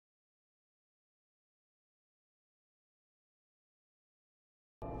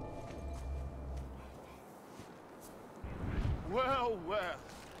Well, well.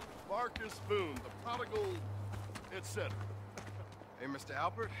 Marcus Boone, the prodigal, etc. Hey, Mr.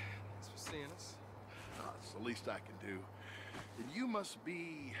 Albert. Thanks for seeing us. It's the least I can do. And you must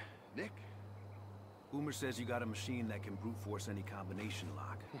be Nick? Boomer says you got a machine that can brute force any combination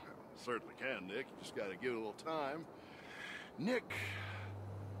lock. Certainly can, Nick. You just gotta give it a little time. Nick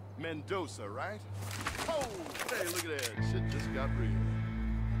Mendoza, right? Oh, hey, look at that. Shit just got real.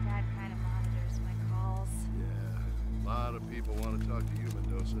 My dad kind of monitors my calls. Yeah, a lot of people want to talk to you,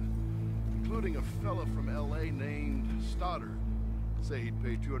 Mendoza. Including a fella from L.A. named Stoddard. Say he'd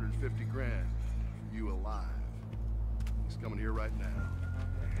pay 250 grand for you alive. He's coming here right now.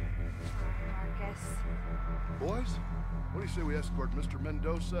 Marcus. Boys, what do you say we escort Mr.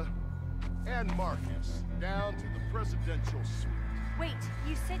 Mendoza and Marcus down to the presidential suite? Wait,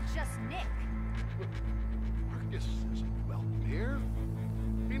 you said just Nick. Marcus isn't welcome here.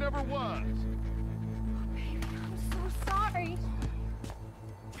 He never was. Oh, baby, I'm so sorry.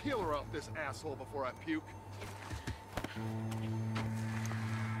 Peel her off this asshole before I puke.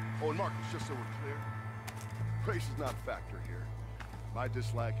 Oh, and Marcus, just so we're clear, race is not a factor here. My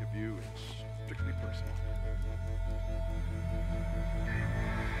dislike of you is strictly personal.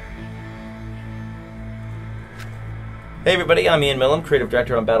 Hey everybody, I'm Ian Millam, Creative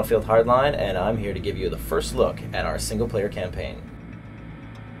Director on Battlefield Hardline, and I'm here to give you the first look at our single-player campaign.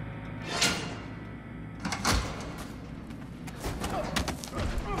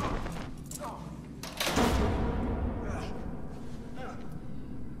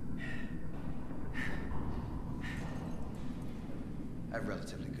 I have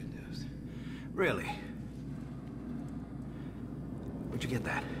relatively good news. Really? Where'd you get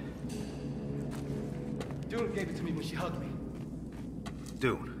that? Dune gave it to me when she hugged me.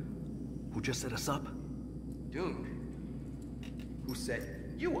 Dune, who just set us up? Dune? Who set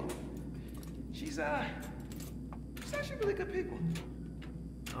you up? She's actually really good people.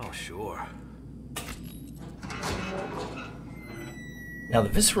 Oh, sure. Now the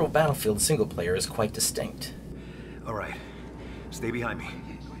visceral Battlefield single-player is quite distinct. All right, stay behind me.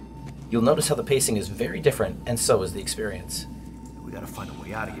 You'll notice how the pacing is very different, and so is the experience. We gotta find a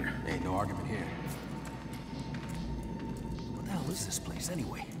way out of here. Ain't no argument here. What the hell is this place,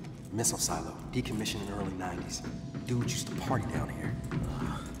 anyway? Missile silo, decommissioned in the early 90s. Dudes used to party down here.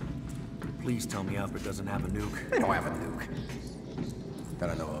 Please tell me Albert doesn't have a nuke. They don't have a nuke. That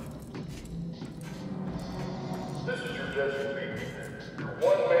I know of. This is your designee, your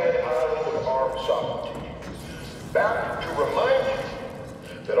one-man island of armed sovereignty. Back to remind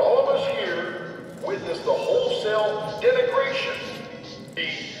you that all of us here witnessed the wholesale denigration, the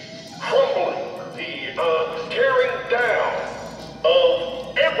crumbling, the tearing down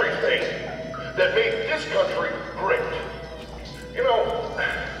of everything that made this country great. You know,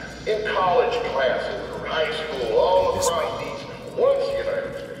 in college classes or high school, all across these once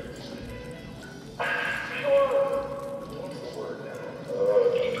United States, pure, what's the word now?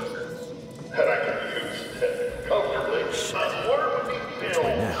 That I can use comfortably. Water would be Which filled.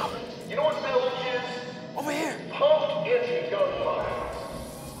 way now? You know what village is? Over here! Pumped into gun lines.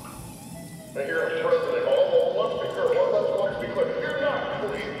 Now you're a president. Oh, let's be clear. Let's be clear. You're not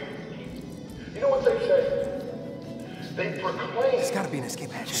free. You know what they say? They proclaim There's gotta be an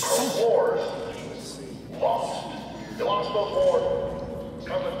escape hatch. wars lost. You lost those wars.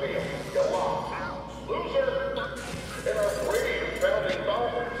 Come and feel. You lost. Loser. And our brave founding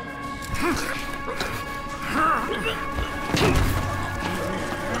fathers.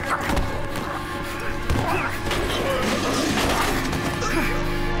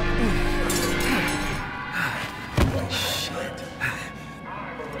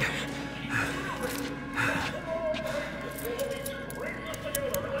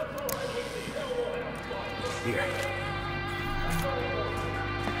 Here.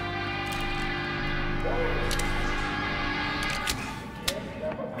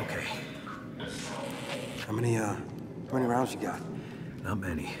 Okay, How many rounds you got? not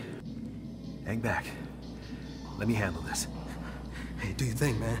many. Hang back. Let me handle this. Hey, do your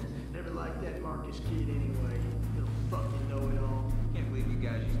thing, man. Never liked that Marcus kid anyway. Little fucking know-it-all. Can't believe you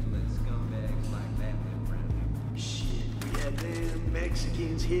guys used to let scumbags like that live around here. Shit, we had them,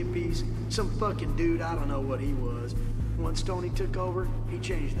 Mexicans, hippies, some fucking dude, I don't know what he was. Once Tony took over, he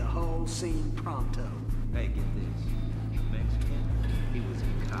changed the whole scene pronto. Hey, get this. The Mexican, he was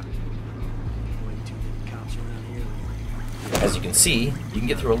a cop. Way too many cops around here. As you can see, you can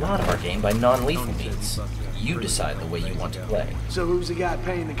get through a lot of our game by non-lethal means. You decide the way you want to play. So who's the guy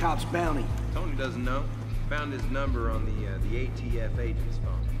paying the cops bounty? Tony doesn't know. Found his number on the ATF agent's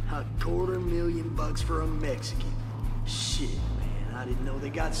phone. $250,000 for a Mexican. Shit, man, I didn't know they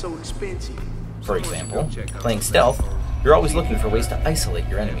got so expensive. For example, playing stealth You're always looking for ways to isolate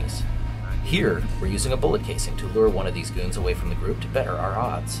your enemies. Here, we're using a bullet casing to lure one of these goons away from the group to better our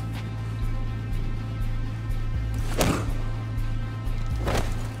odds.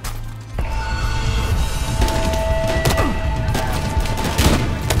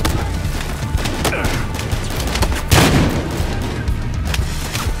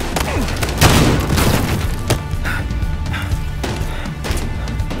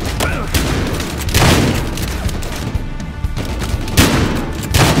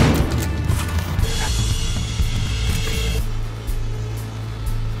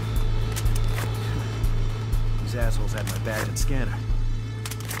 These assholes had my badge and scanner.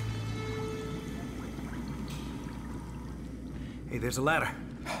 Hey, there's a ladder.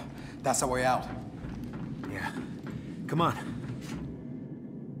 That's our way out. Yeah. Come on.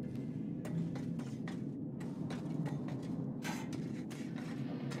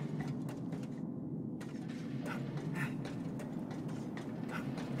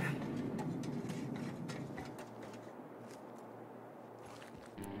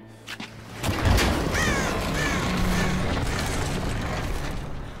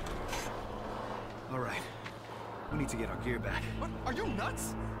 All right. We need to get our gear back. What? Are you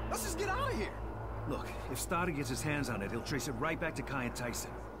nuts? Let's just get out of here. Look, if Stoddard gets his hands on it, he'll trace it right back to Kai and Tyson.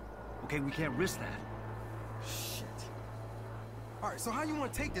 Okay, we can't risk that. Shit. All right, so how you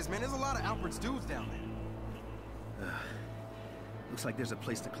want to take this, man? There's a lot of Alfred's dudes down there. Looks like there's a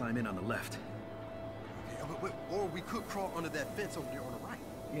place to climb in on the left. Okay, or we could crawl under that fence over there on the right.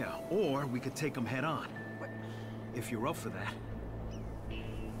 Yeah, or we could take them head on. What? If you're up for that.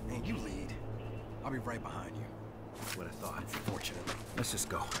 Man, you lead. I'll be right behind you. That's what I thought. Fortunately. Let's just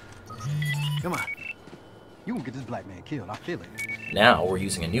go. Come on. You won't get this black man killed, I feel it. Now we're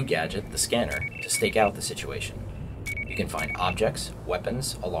using a new gadget, the scanner, to stake out the situation. You can find objects,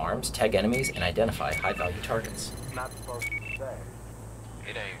 weapons, alarms, tag enemies, and identify high-value targets. Not supposed to say.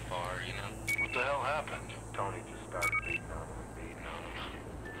 It ain't far, you know. What the hell happened? Tony just started beating on him.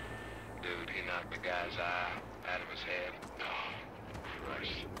 Dude, he knocked the guy's eye out of his head. Oh,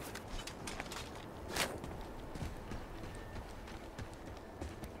 Christ.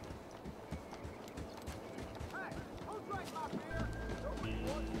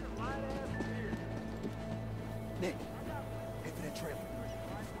 Nick, head for that trailer.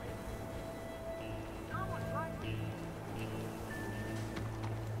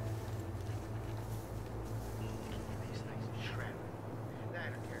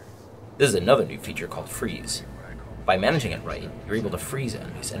 This is another new feature called Freeze. By managing it right, you're able to freeze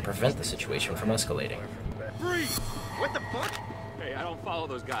enemies and prevent the situation from escalating. Freeze! What the fuck? Hey, I don't follow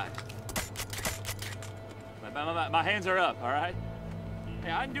those guys. My hands are up, all right?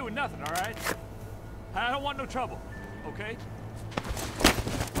 Hey, I ain't doing nothing, all right? I don't want no trouble, okay?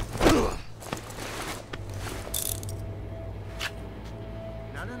 No.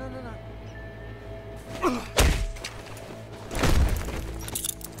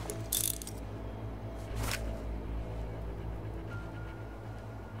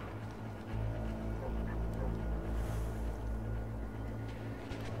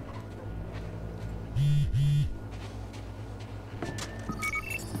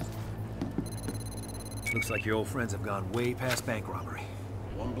 Looks like your old friends have gone way past bank robbery.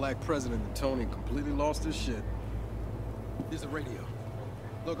 One black president and Tony completely lost his shit. Here's the radio.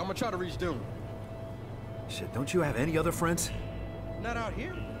 Look, I'm gonna try to reach Dune. Shit, don't you have any other friends? Not out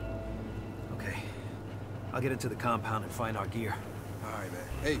here. Okay. I'll get into the compound and find our gear. All right, man.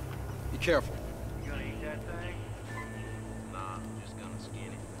 Hey, be careful. You gonna eat that thing? Nah, I'm just gonna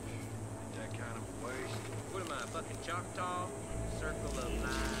skin it. That kind of a waste. What am I, a fucking Choctaw? Circle of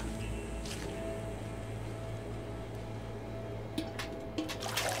Nine.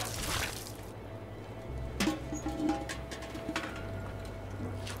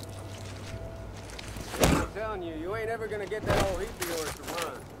 I'm telling you, you ain't ever gonna get that old heap of yours to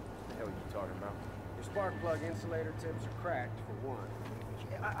run. What the hell are you talking about? Your spark plug insulator tips are cracked, for one.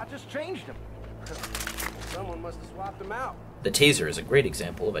 I just changed them. Someone must have swapped them out. The taser is a great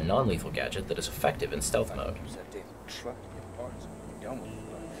example of a non-lethal gadget that is effective in stealth mode. Use that damn truck to get parts. We're done with it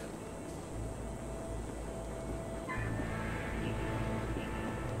right now.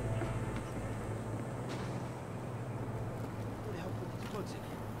 Who the hell put these plugs in here?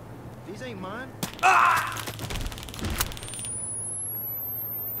 These ain't mine.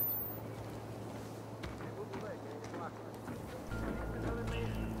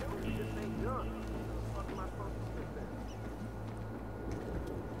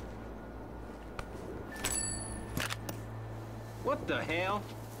 What the hell?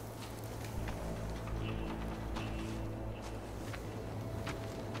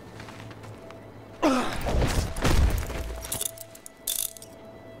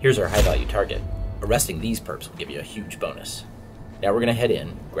 Here's our high-value target. Arresting these perps will give you a huge bonus. Now we're going to head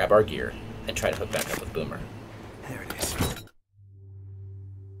in, grab our gear, and try to hook back up with Boomer. There it is.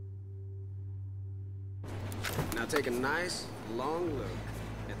 Now take a nice, long look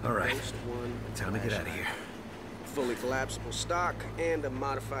at the All right. Ghost 1 Time to get out of here. Fully collapsible stock and a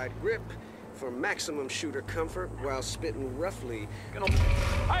modified grip for maximum shooter comfort while spitting roughly.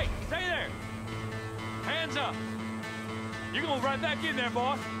 Hey, stay there! Hands up! You're going right back in there,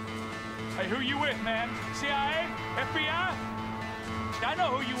 boss. Hey, who you with, man? CIA? FBI? I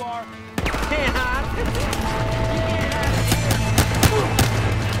know who you are. Can't hide. You can't hide.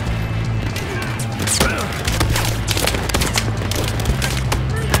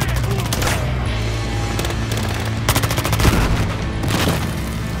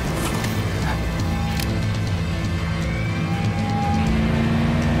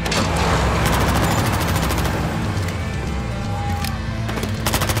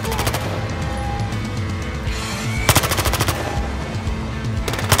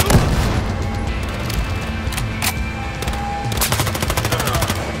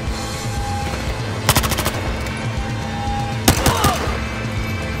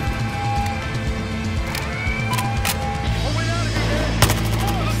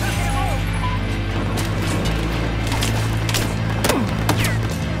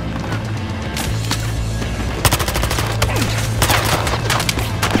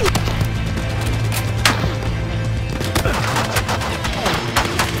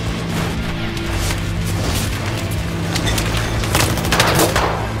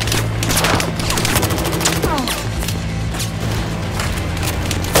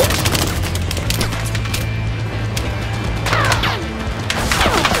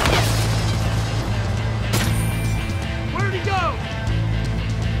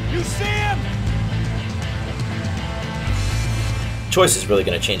 Choice is really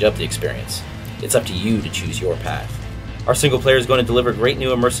going to change up the experience. It's up to you to choose your path. Our single player is going to deliver great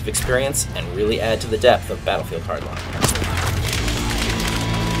new immersive experience and really add to the depth of Battlefield Hardline.